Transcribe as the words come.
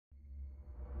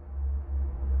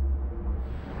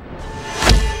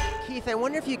Keith, I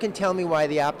wonder if you can tell me why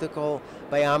the optical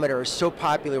biometer is so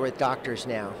popular with doctors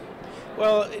now.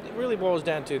 Well, it really boils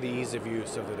down to the ease of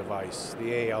use of the device,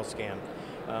 the AL-Scan.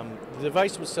 The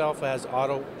device itself has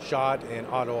auto shot and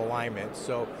auto alignment,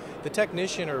 so the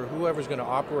technician or whoever's going to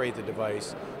operate the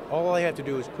device, all they have to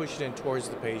do is push it in towards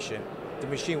the patient. The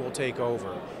machine will take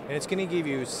over, and it's going to give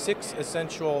you 6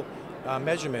 essential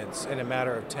measurements in a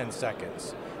matter of 10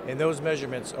 seconds. And those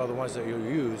measurements are the ones that you'll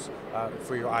use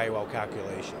for your IOL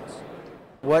calculations.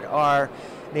 What are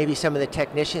maybe some of the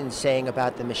technicians saying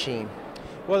about the machine?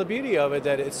 Well, the beauty of it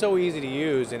that it's so easy to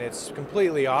use and it's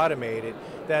completely automated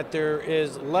that there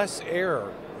is less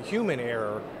error, human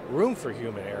error, room for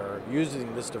human error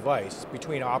using this device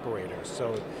between operators.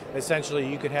 So essentially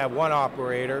you could have one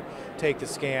operator take the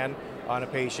scan on a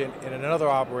patient and another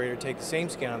operator take the same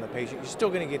scan on the patient. You're still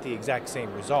going to get the exact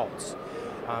same results.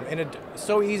 And it's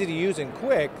so easy to use and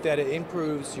quick that it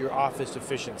improves your office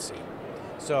efficiency.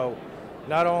 So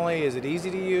not only is it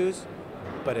easy to use,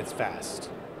 but it's fast.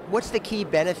 What's the key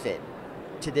benefit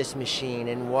to this machine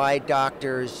and why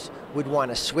doctors would want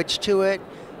to switch to it,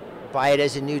 buy it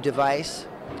as a new device?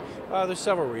 There's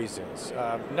several reasons.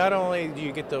 Not only do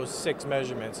you get those 6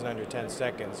 measurements in under 10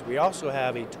 seconds, we also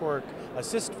have a torque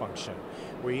assist function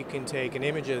where you can take an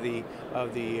image of the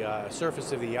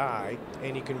surface of the eye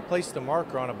and you can place the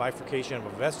marker on a bifurcation of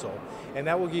a vessel, and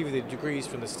that will give you the degrees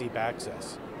from the steep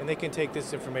axis. And they can take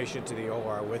this information to the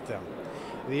OR with them.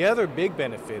 The other big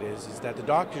benefit is that the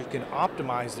doctors can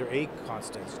optimize their A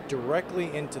constants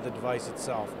directly into the device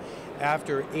itself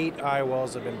after 8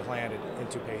 IOLs have been planted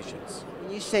into patients.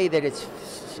 You say that it's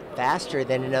faster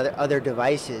than in other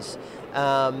devices.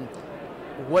 How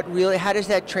does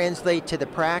that translate to the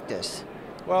practice?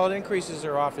 Well, it increases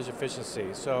their office efficiency.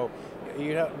 So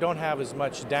you don't have as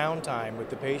much downtime with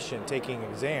the patient taking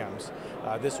exams.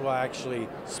 This will actually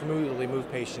smoothly move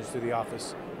patients through the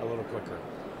office a little quicker.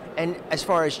 And as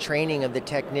far as training of the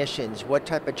technicians, what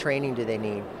type of training do they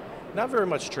need? Not very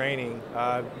much training.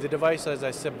 The device, as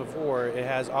I said before, it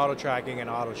has auto tracking and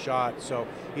auto shot, so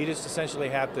you just essentially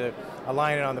have to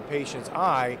align it on the patient's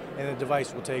eye and the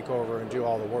device will take over and do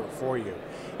all the work for you.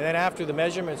 And then after the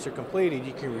measurements are completed,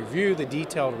 you can review the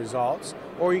detailed results,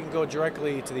 or you can go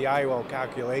directly to the IOL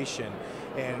calculation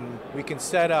and we can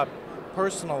set up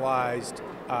personalized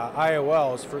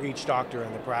IOLs for each doctor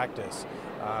in the practice.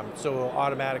 So it will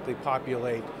automatically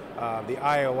populate the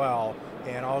IOL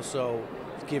and also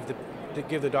give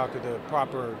the doctor the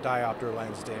proper diopter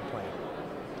lens to implant.